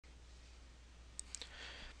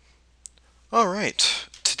Alright,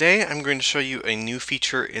 today I'm going to show you a new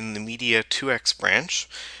feature in the Media 2x branch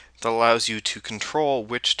that allows you to control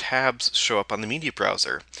which tabs show up on the media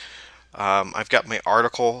browser. I've got my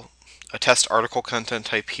article, a test article content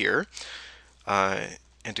type here, uh,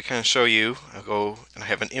 and to kind of show you, I'll go and I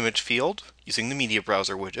have an image field using the media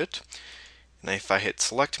browser widget, and if I hit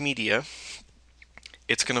select media,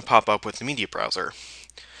 it's going to pop up with the media browser.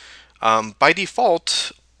 By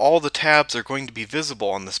default, all the tabs are going to be visible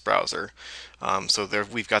on this browser. So there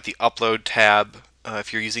we've got the upload tab.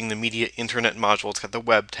 If you're using the media internet module, it's got the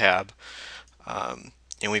web tab. And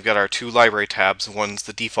we've got our two library tabs. One's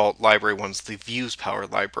the default library, one's the views power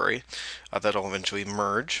library. That'll eventually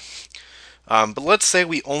merge. But let's say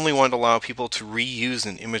we only want to allow people to reuse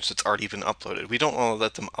an image that's already been uploaded. We don't want to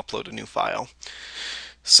let them upload a new file.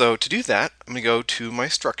 So to do that, I'm going to go to my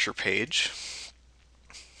structure page.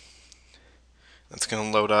 That's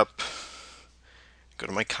going to load up. Go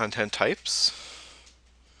to my content types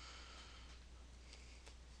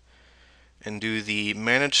and do the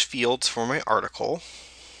manage fields for my article.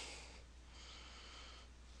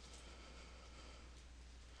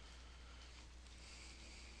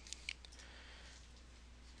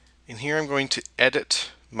 And here I'm going to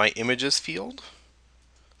edit my images field.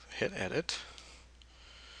 Hit edit.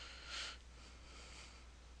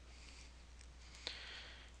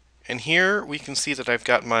 And here we can see that I've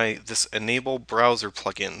got this enable browser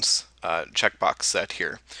plugins checkbox set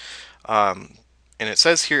here. And it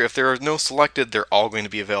says here if there are no selected, they're all going to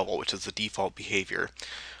be available, which is the default behavior.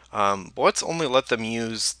 But let's only let them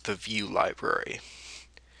use the view library.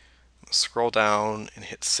 Scroll down and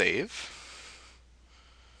hit save.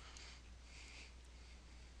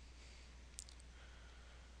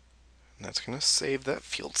 And that's going to save that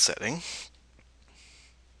field setting.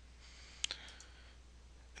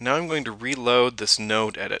 Now I'm going to reload this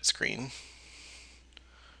node edit screen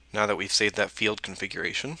now that we've saved that field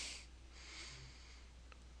configuration. I'm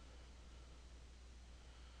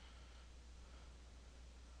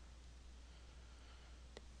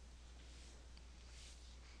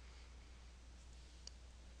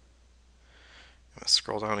going to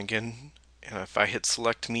scroll down again, and if I hit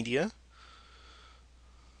select media,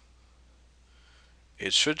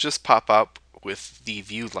 it should just pop up with the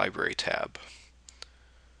view library tab,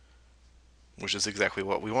 which is exactly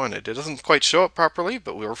what we wanted. It doesn't quite show up properly,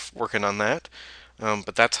 but we're working on that.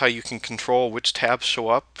 But that's how you can control which tabs show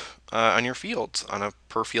up on your fields on a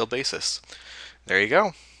per field basis. There you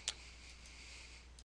go.